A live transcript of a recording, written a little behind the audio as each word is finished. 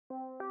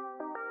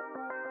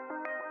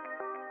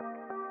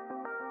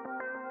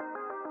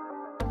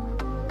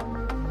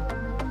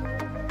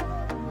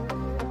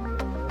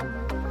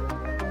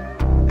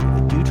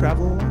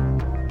travel a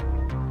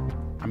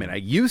lot? I mean, I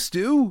used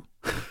to.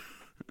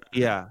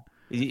 Yeah.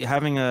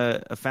 Having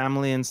a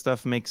family and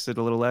stuff makes it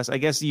a little less. I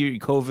guess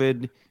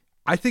COVID,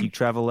 I you think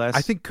travel I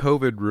less. think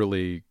COVID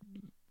really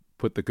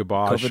put the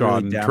kibosh COVID really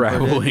on dampened it.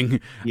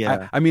 traveling.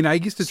 Yeah. I mean, I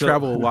used to So,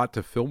 travel a lot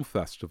to film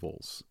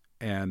festivals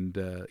and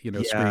screen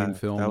yeah, that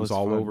films was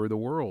all fun. over the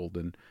world.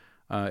 And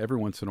every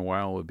once in a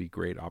while, it would be a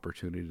great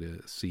opportunity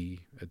to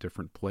see a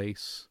different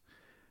place.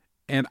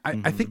 And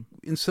I think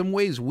Hmm. in some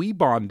ways we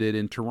bonded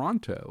in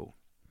Toronto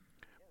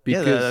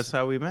Yeah, that's because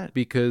how we met.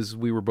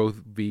 we were both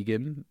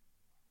vegan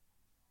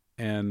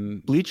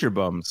and Bleacher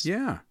bums.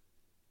 yeah,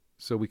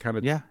 so we kind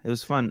of Yeah, it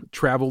was fun.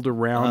 traveled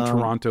around Um,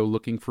 Toronto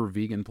looking for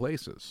vegan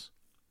places.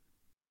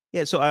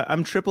 yeah, so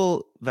I'm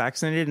triple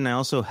vaccinated, and I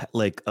also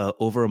like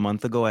over a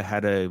month ago, I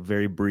had a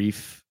very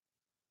brief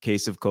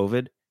case of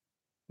COVID.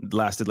 It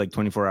lasted like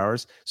 24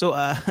 hours. So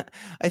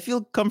I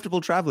feel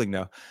comfortable traveling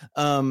now.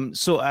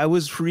 So I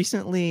was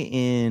recently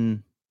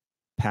in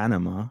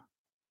Panama,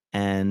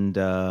 and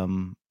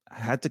I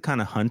had to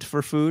kind of hunt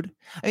for food.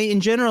 I mean, in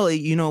general,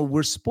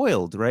 we're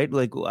spoiled, right?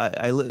 Like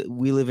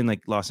we live in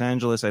like Los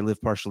Angeles. I live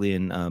partially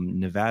in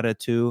Nevada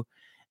too,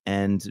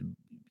 and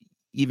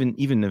even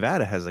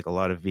Nevada has like a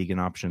lot of vegan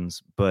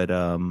options. But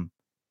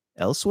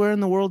elsewhere in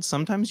the world,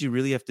 sometimes you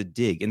really have to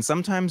dig, and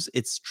sometimes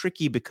it's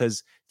tricky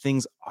because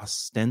things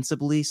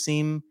ostensibly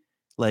seem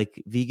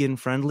like vegan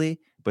friendly,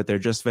 but they're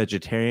just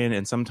vegetarian.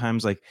 And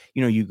sometimes, like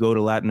you go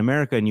to Latin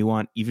America and you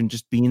want even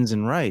just beans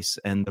and rice,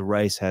 and the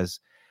rice has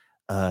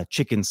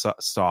chicken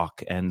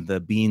stock and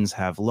the beans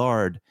have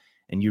lard,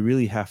 and you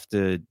really have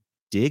to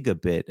dig a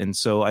bit. And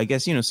so I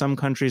guess some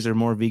countries are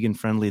more vegan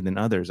friendly than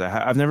others.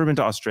 I've never been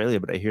to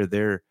Australia, but I hear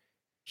they're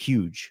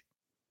huge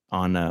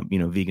on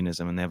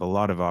veganism, and they have a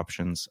lot of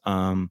options.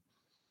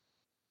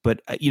 But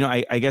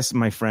I guess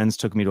my friends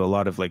took me to a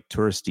lot of like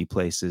touristy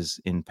places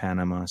in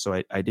Panama,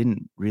 so I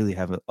didn't really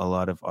have a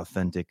lot of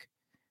authentic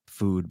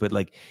food. But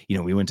like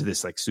we went to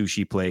this like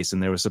sushi place,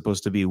 and there was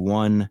supposed to be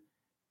one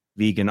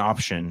vegan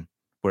option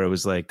where it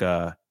was like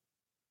a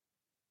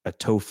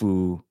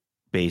tofu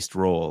based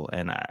roll,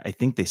 and I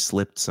think they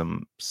slipped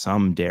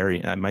some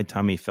dairy. My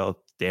tummy felt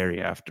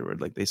dairy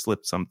afterward, like they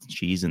slipped some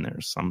cheese in there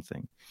or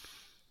something.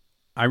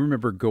 I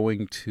remember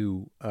going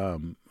to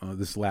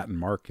this Latin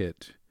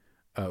market,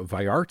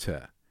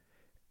 Vallarta,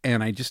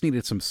 and I just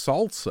needed some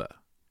salsa.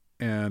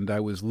 And I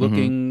was Hmm.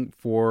 looking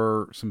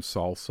for some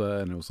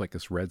salsa, and it was like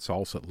this red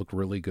salsa. It looked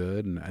really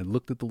good. And I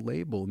looked at the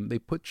label, and they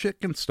put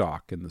chicken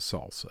stock in the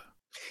salsa.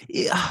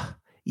 Yeah,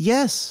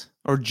 yes,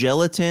 or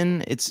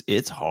gelatin.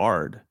 It's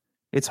hard.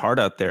 It's hard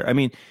out there. I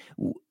mean,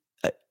 w-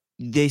 uh,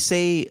 they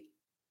say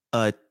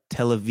uh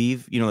Tel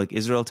Aviv, like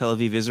Israel, Tel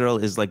Aviv, Israel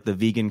is like the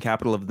vegan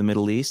capital of the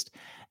Middle East.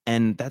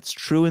 And that's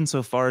true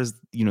insofar as,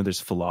 there's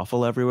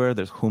falafel everywhere,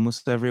 there's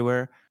hummus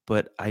everywhere,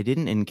 but I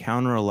didn't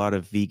encounter a lot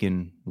of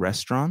vegan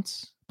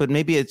restaurants. But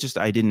maybe it's just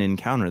I didn't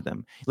encounter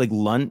them. Like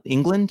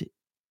England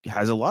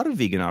has a lot of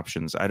vegan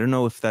options. I don't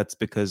know if that's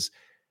because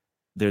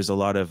there's a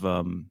lot of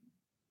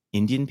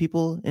Indian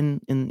people in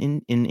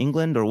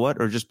England, or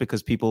what, or just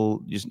because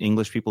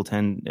English people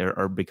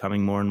are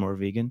becoming more and more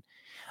vegan.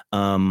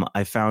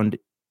 I found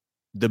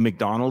the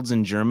McDonald's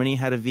in Germany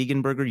had a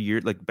vegan burger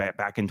like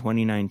back in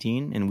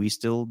 2019, and we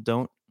still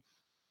don't.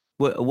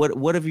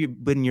 What have you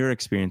been your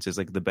experiences,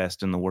 like the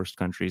best and the worst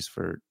countries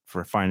for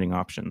finding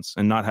options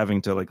and not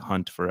having to like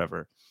hunt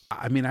forever?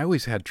 I mean, I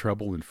always had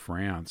trouble in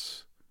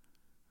France.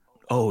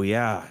 Oh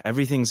yeah,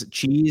 everything's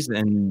cheese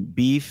and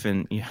beef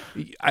and yeah.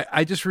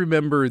 I just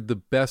remember the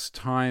best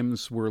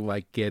times were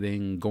like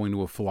going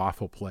to a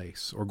falafel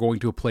place or going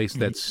to a place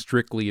that's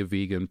strictly a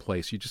vegan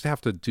place. You just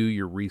have to do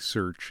your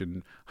research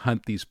and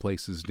hunt these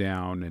places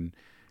down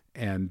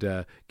and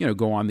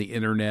go on the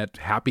internet.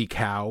 Happy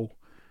Cow.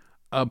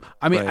 I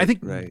mean, I Right, think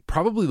right.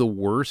 probably the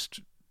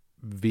worst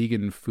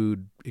vegan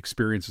food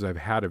experiences I've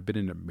had have been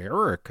in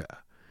America.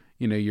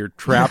 You're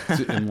trapped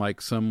in like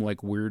some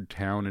like weird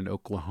town in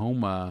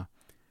Oklahoma,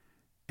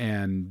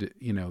 and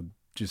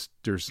just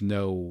there's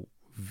no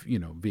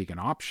vegan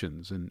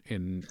options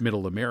in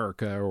middle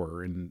America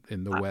or in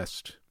the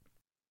West.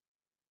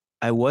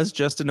 I was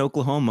just in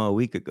Oklahoma a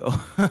week ago,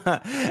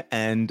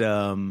 and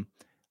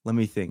let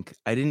me think.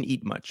 I didn't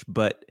eat much,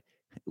 but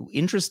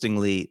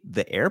interestingly,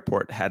 the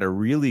airport had a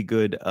really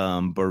good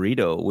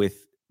burrito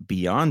with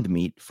Beyond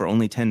Meat for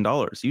only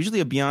 $10.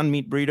 Usually, a Beyond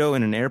Meat burrito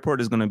in an airport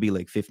is going to be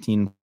like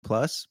 15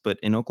 plus, but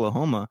in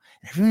Oklahoma,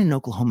 everyone in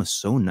Oklahoma is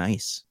so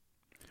nice.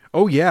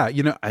 Oh yeah,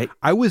 I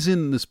I was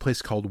in this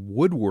place called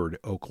Woodward,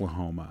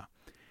 Oklahoma,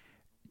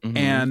 hmm.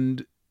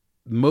 and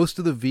most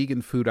of the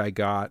vegan food I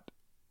got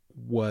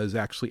was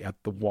actually at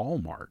the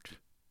Walmart.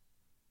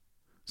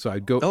 So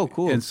I'd go, Oh, and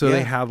cool. so they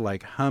Yeah. had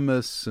like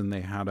hummus, and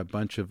they had a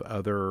bunch of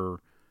other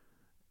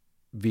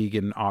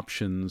vegan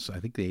options. I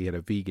think they had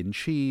a vegan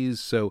cheese.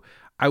 So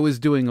I was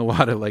doing a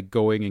lot of like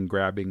going and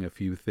grabbing a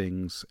few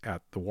things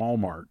at the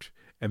Walmart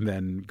and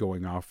then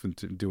going off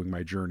into doing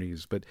my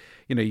journeys. But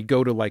you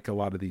go to like a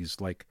lot of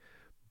these like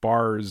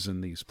bars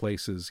and these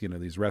places,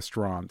 these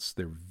restaurants,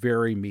 they're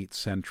very meat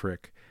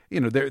centric.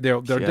 They're Yeah.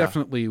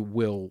 definitely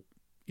will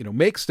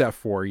make stuff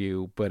for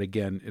you, but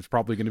again, it's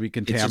probably going to be It's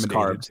contaminated. just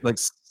carbs, like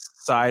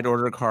side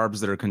order carbs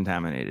that are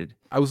contaminated.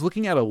 I was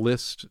looking at a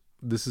list.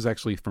 This is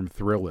actually from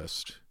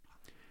Thrillist,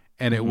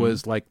 and it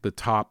was like the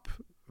top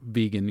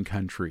vegan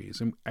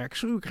countries. And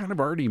actually, we kind of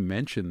already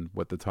mentioned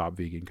what the top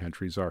vegan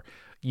countries are: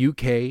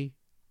 UK,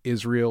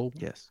 Israel,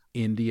 Yes,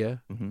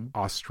 India,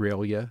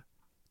 Australia,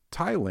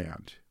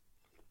 Thailand.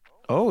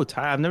 Oh,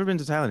 I've never been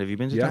to Thailand. Have you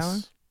been to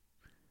Thailand?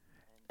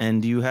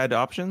 And you had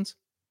options?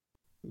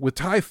 With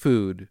Thai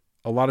food,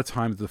 a lot of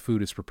times the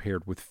food is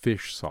prepared with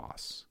fish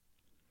sauce.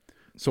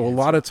 So a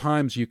lot of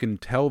times you can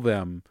tell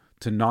them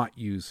to not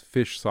use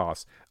fish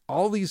sauce.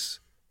 All these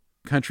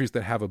countries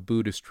that have a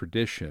Buddhist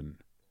tradition,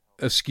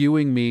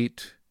 eschewing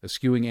meat,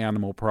 eschewing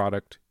animal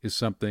product is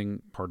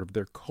something part of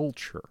their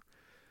culture.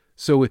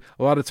 So a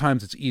lot of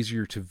times it's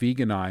easier to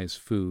veganize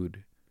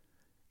food,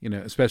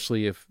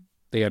 especially if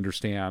they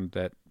understand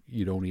that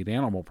you don't eat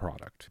animal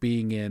product.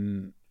 Being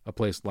in a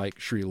place like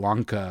Sri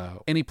Lanka,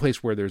 any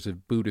place where there's a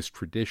Buddhist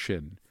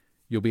tradition,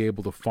 you'll be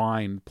able to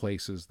find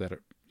places that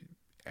are,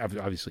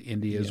 obviously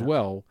India as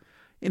well.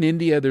 In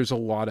India, there's a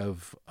lot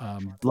of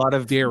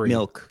dairy,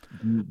 milk,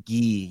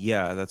 ghee.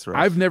 Yeah, that's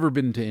right. I've never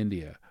been to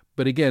India,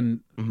 but again,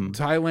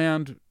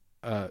 Thailand,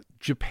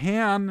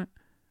 Japan,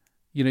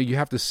 you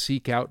have to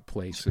seek out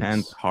places.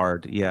 Japan's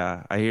hard.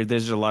 Yeah, I hear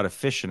there's a lot of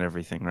fish and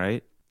everything,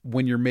 right?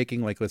 When you're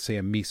making, like, let's say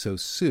a miso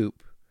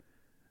soup,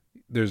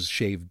 there's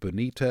shaved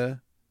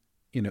bonita,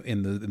 in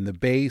the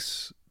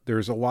base.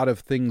 There's a lot of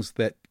things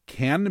that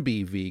can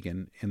be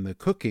vegan in the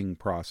cooking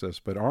process,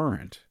 but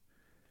aren't.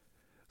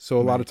 So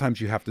a lot of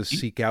times you have to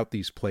seek out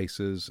these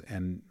places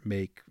and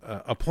make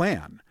a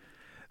plan.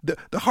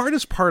 The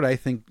hardest part, I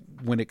think,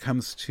 when it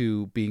comes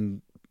to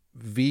being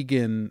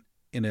vegan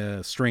in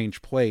a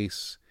strange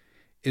place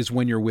is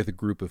when you're with a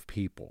group of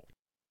people.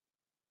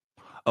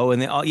 Oh,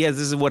 and they all, this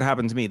is what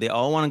happened to me. They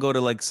all want to go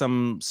to like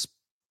some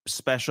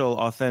special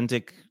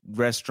authentic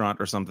restaurant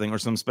or something, or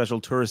some special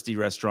touristy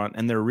restaurant,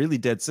 and they're really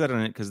dead set on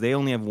it because they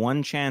only have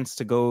one chance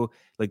to go,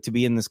 like, to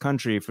be in this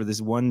country for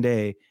this one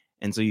day.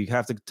 And so you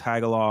have to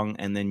tag along,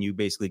 and then you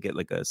basically get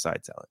like a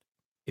side salad,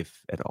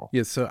 if at all.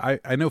 Yeah, so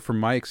I know from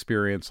my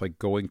experience, like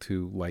going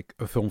to like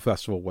a film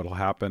festival, what'll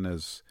happen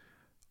is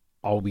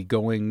I'll be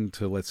going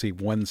to, let's say,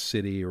 one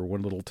city or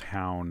one little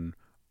town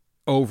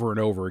over and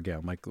over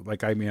again.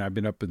 Like I mean, I've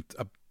been up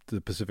to the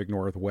Pacific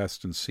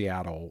Northwest in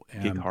Seattle.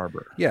 And, Gig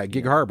Harbor. Yeah,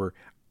 Gig Harbor.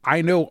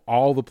 I know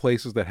all the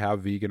places that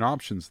have vegan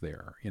options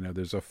there.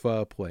 There's a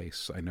pho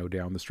place I know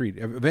down the street.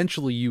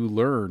 Eventually you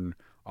learn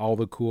all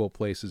the cool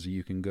places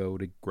you can go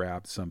to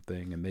grab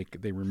something, and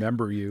they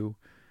remember you.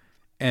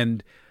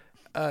 And,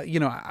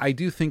 I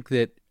do think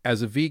that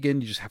as a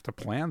vegan, you just have to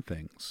plan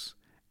things.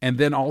 And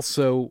then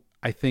also,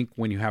 I think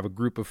when you have a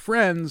group of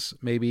friends,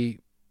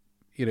 maybe,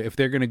 if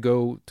they're going to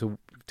go to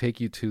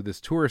take you to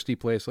this touristy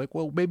place, like,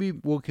 well, maybe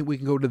we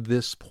can go to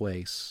this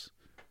place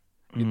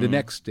the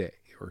next day.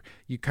 Or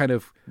you kind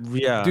of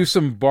do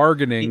some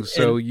bargaining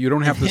so you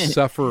don't have to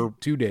suffer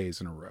 2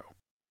 days in a row.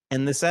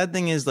 And the sad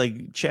thing is,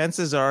 like,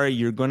 chances are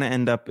you're going to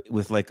end up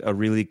with like a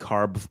really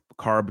carb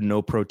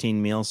no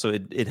protein meal. So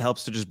it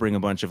helps to just bring a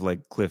bunch of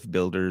like Cliff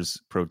Builders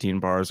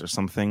protein bars or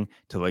something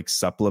to like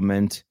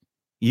supplement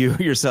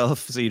yourself,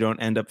 so you don't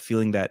end up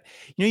feeling that,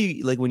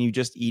 you like when you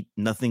just eat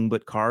nothing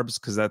but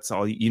carbs, because that's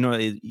all,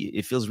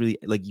 it feels really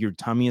like your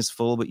tummy is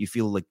full, but you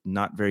feel like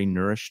not very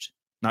nourished,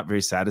 not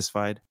very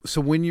satisfied. So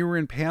when you were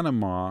in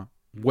Panama,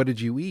 what did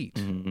you eat?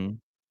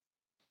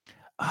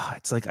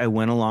 It's like I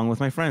went along with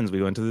my friends.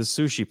 We went to this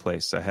sushi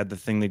place. I had the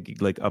thing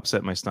that like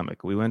upset my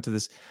stomach. We went to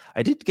this.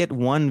 I did get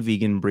one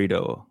vegan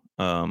burrito,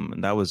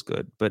 and that was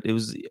good. But it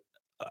was,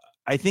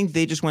 I think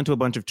they just went to a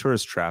bunch of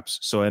tourist traps.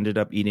 So I ended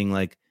up eating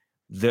like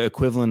the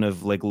equivalent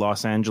of like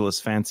Los Angeles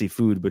fancy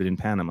food, but in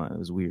Panama. It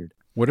was weird.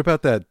 What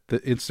about the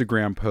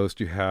Instagram post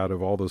you had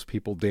of all those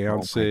people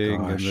dancing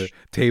and the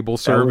table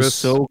service? That was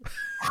so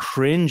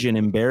cringe and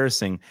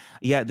embarrassing.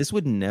 Yeah, this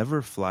would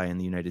never fly in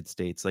the United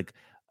States. Like,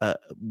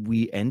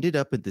 we ended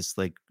up at this,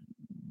 like,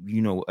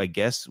 I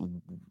guess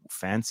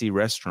fancy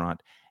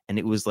restaurant, and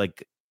it was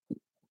like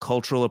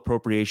cultural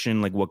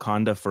appropriation, like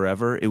Wakanda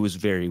Forever. It was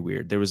very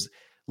weird. There was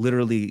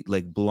literally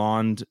like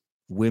blonde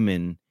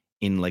women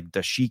in like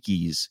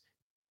dashikis,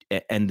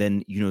 and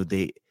then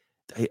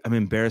I'm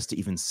embarrassed to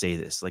even say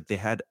this. Like they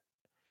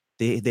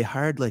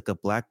hired like a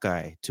black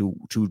guy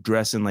to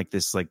dress in like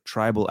this like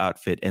tribal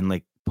outfit and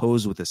like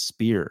pose with a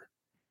spear,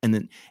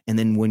 and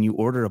then when you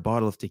order a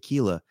bottle of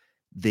tequila,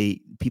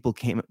 people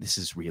came. This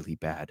is really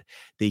bad.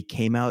 They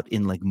came out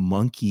in like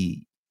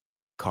monkey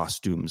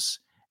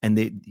costumes, and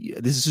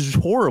this is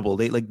horrible.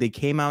 They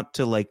came out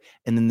to like,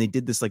 and then they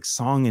did this like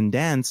song and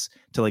dance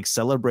to like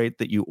celebrate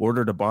that you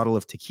ordered a bottle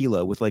of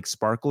tequila with like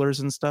sparklers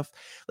and stuff.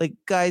 Like,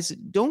 guys,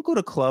 don't go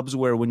to clubs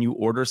where when you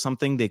order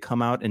something they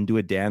come out and do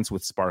a dance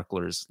with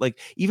sparklers. Like,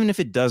 even if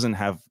it doesn't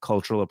have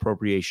cultural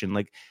appropriation,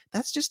 like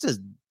that's just a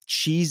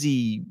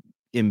cheesy,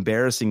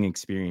 embarrassing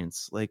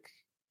experience. Like,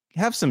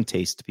 have some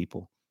taste,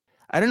 people.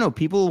 I don't know.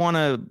 People want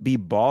to be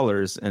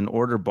ballers and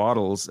order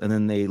bottles, and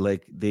then they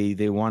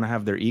want to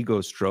have their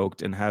ego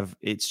stroked and have,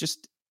 it's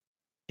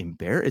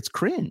It's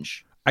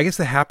cringe. I guess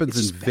that happens It's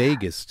in just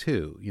Vegas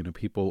too. You know,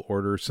 people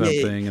order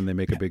something and they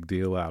make a big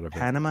deal out of it.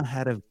 Panama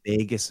had a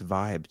Vegas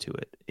vibe to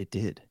it. It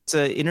did. It's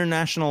an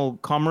international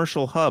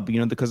commercial hub,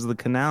 because of the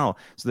canal.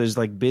 So there's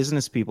like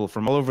business people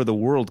from all over the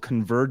world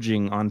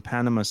converging on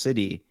Panama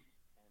City.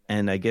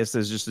 And I guess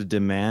there's just a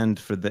demand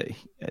for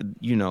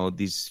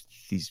these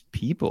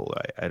people.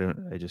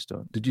 I just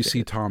don't. Did you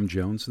see Tom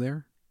Jones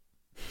there?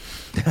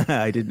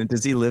 I didn't.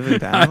 Does he live in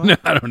Panama?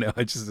 I don't know.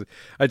 I just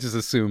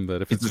assumed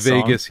that if it's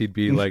Vegas, he'd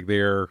be like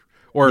there.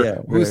 Or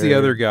who's the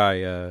other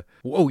guy?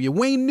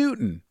 Wayne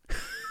Newton.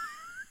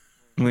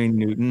 Wayne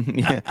Newton.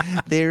 Yeah,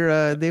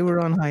 they were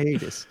on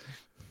hiatus.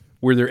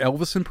 Were there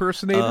Elvis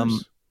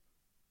impersonators?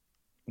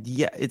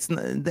 Yeah, it's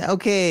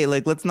okay.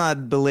 Like, let's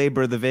not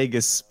belabor the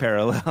Vegas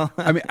parallel.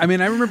 I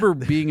mean, I remember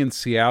being in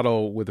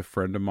Seattle with a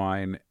friend of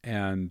mine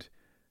and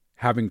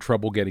having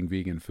trouble getting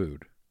vegan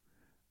food.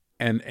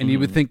 And you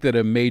would think that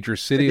a major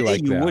city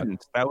like that, you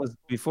wouldn't. That was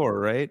before,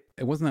 right?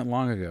 It wasn't that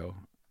long ago.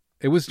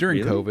 It was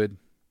during COVID.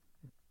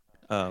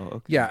 Oh,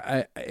 okay.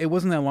 Yeah, it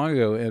wasn't that long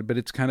ago, but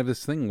it's kind of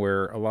this thing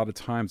where a lot of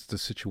times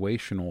it's a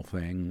situational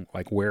thing,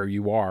 like where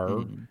you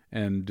are,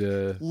 and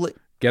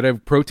get a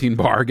protein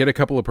bar, get a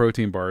couple of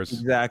protein bars.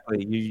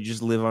 Exactly. You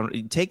just live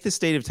on. Take the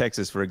state of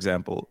Texas, for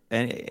example,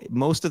 and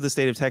most of the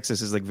state of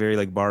Texas is like very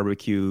like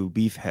barbecue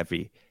beef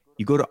heavy.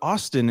 You go to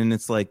Austin and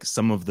it's like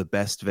some of the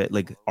best,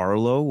 like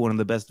Arlo, one of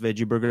the best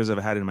veggie burgers I've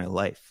had in my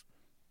life.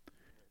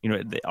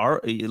 They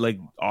are like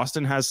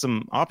Austin has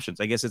some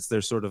options. I guess it's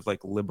their sort of like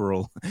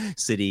liberal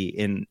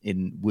city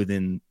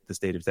within the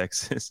state of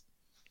Texas.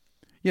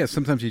 Yeah,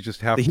 sometimes you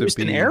just have the to. The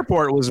Houston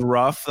airport was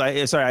rough.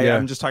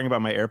 I'm just talking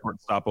about my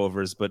airport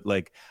stopovers, but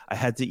like I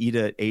had to eat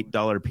a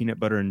 $8 peanut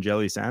butter and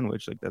jelly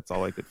sandwich. Like that's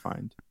all I could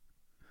find.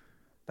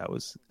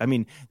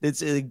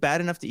 It's like bad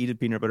enough to eat a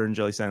peanut butter and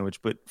jelly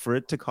sandwich, but for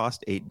it to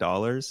cost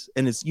 $8,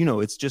 and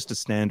it's just a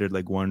standard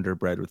like Wonder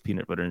Bread with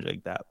peanut butter and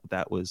jelly,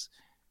 that was,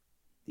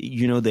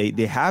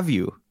 they have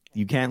you.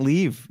 You can't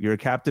leave. You're a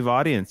captive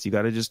audience. You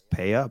got to just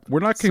pay up.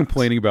 We're not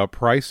complaining about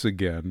price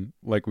again,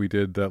 like we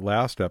did that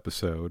last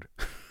episode.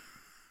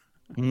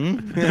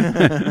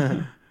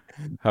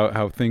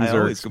 How things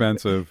are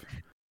expensive.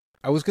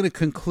 I was going to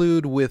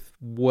conclude with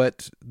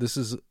what this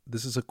is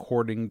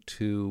according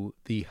to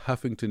the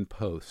Huffington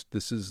Post.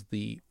 This is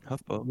the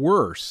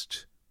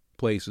worst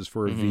places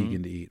for a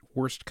vegan to eat.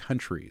 Worst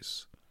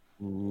countries.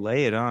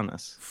 Lay it on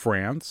us.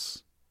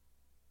 France.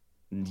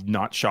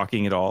 Not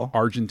shocking at all.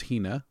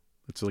 Argentina.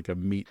 It's like a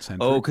meat center.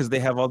 Oh, because they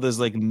have all those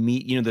like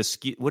meat,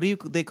 what do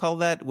they call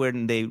that?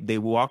 When they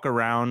walk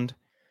around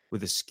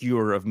with a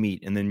skewer of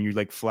meat, and then you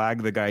like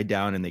flag the guy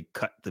down and they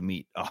cut the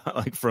meat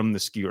like from the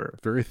skewer.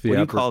 Very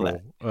theatrical.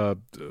 What do you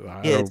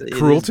call that?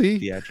 Cruelty?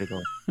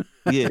 Theatrical.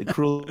 Yeah,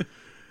 cruel.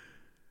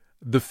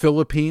 The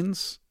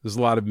Philippines. There's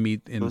a lot of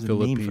meat in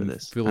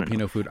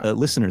Filipino food.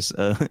 Listeners,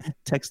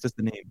 text us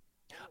the name.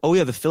 Oh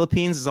yeah, the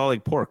Philippines is all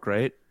like pork,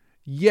 right?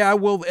 Yeah,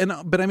 well,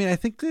 but I mean, I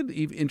think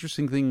the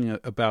interesting thing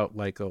about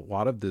like a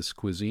lot of this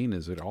cuisine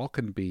is it all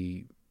can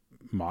be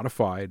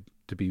modified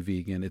to be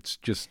vegan. It's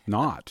just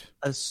not.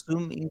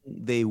 Assuming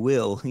they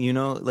will,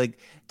 like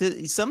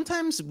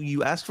sometimes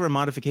you ask for a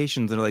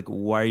modification, they're like,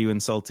 why are you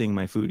insulting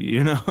my food?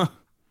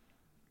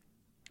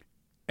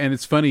 And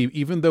it's funny,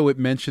 even though it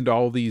mentioned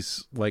all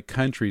these like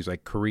countries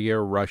like Korea,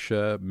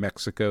 Russia,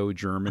 Mexico,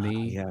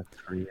 Germany. Yeah,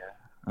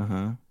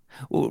 Korea.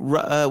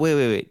 Well,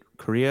 wait.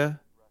 Korea,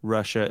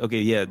 Russia.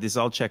 Okay, yeah, this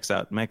all checks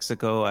out.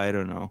 Mexico, I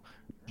don't know.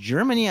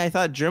 Germany, I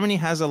thought Germany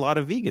has a lot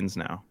of vegans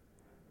now.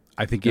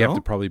 I think you have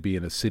to probably be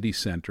in a city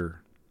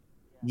center.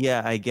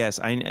 Yeah, I guess.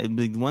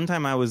 One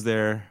time I was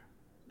there,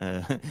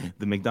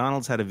 the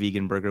McDonald's had a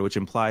vegan burger, which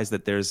implies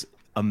that there's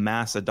a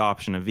mass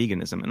adoption of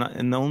veganism.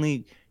 And the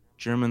only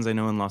Germans I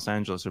know in Los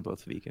Angeles are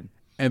both vegan.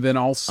 And then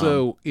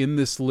also in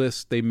this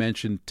list, they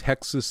mentioned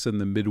Texas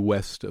and the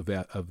Midwest of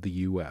the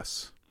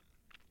U.S.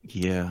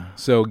 Yeah.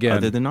 So again,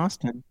 other than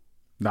Austin.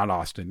 Not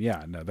Austin.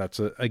 Yeah, no, that's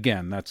a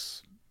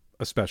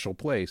special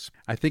place.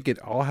 I think it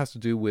all has to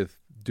do with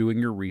doing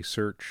your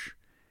research.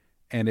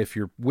 And if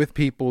you're with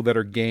people that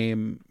are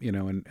game,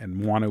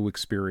 and want to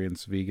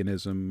experience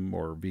veganism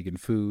or vegan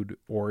food,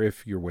 or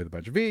if you're with a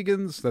bunch of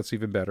vegans, that's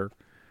even better.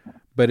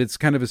 But it's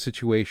kind of a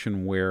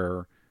situation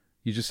where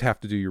you just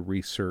have to do your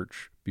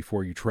research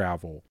before you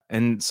travel.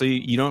 And so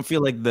you don't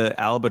feel like the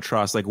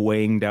albatross like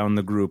weighing down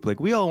the group.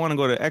 Like, we all want to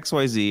go to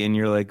XYZ, and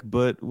you're like,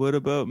 but what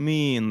about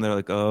me? And they're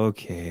like,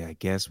 okay, I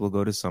guess we'll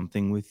go to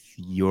something with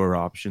your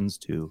options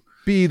too.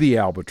 Be the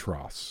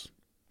albatross.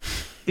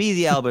 Be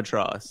the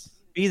albatross.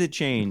 Be the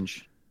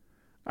change.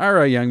 All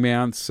right, young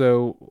man.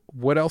 So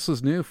what else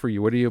is new for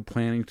you? What are you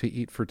planning to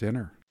eat for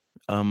dinner?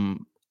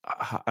 I'm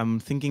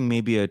thinking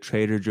maybe a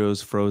Trader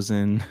Joe's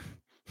frozen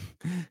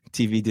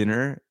TV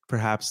dinner,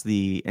 perhaps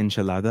the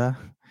enchilada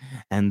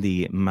and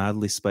the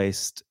mildly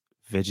spiced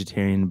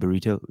vegetarian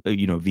burrito,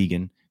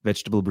 vegan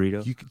vegetable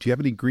burrito. Do you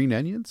have any green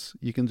onions?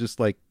 You can just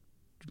like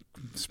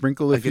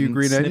sprinkle a few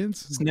green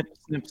onions?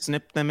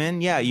 Snip them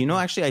in. Yeah.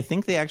 Actually, I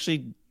think they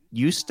actually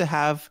used to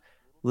have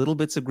little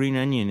bits of green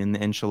onion in the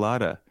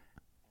enchilada.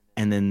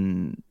 And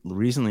then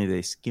recently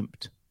they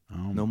skimped.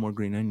 Oh. No more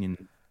green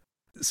onion.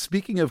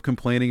 Speaking of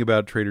complaining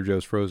about Trader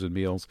Joe's frozen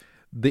meals,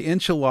 the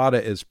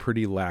enchilada is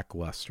pretty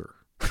lackluster.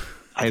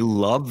 I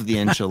love the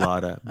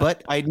enchilada,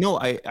 but I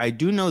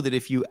do know that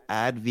if you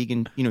add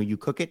vegan, you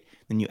cook it,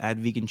 then you add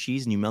vegan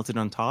cheese and you melt it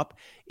on top,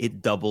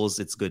 it doubles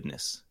its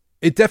goodness.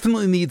 It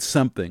definitely needs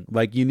something.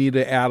 Like you need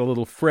to add a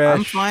little fresh.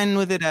 I'm fine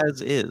with it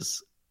as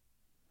is.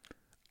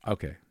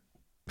 Okay.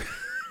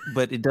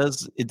 But it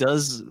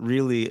does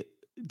really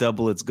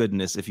double its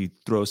goodness if you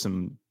throw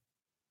some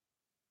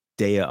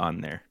Daya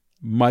on there.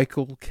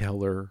 Michael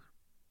Keller,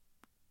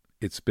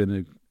 it's been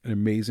an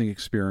amazing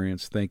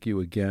experience. Thank you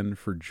again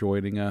for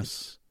joining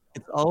us.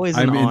 It's always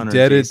an honor. I'm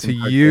indebted Jason to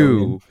Tarkarian.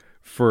 You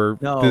for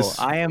this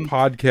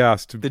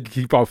podcast to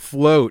keep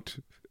afloat.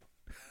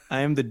 I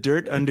am the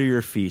dirt under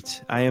your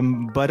feet. I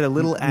am but a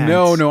little ant.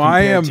 No,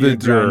 I am the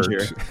dirt.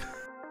 Grandeur.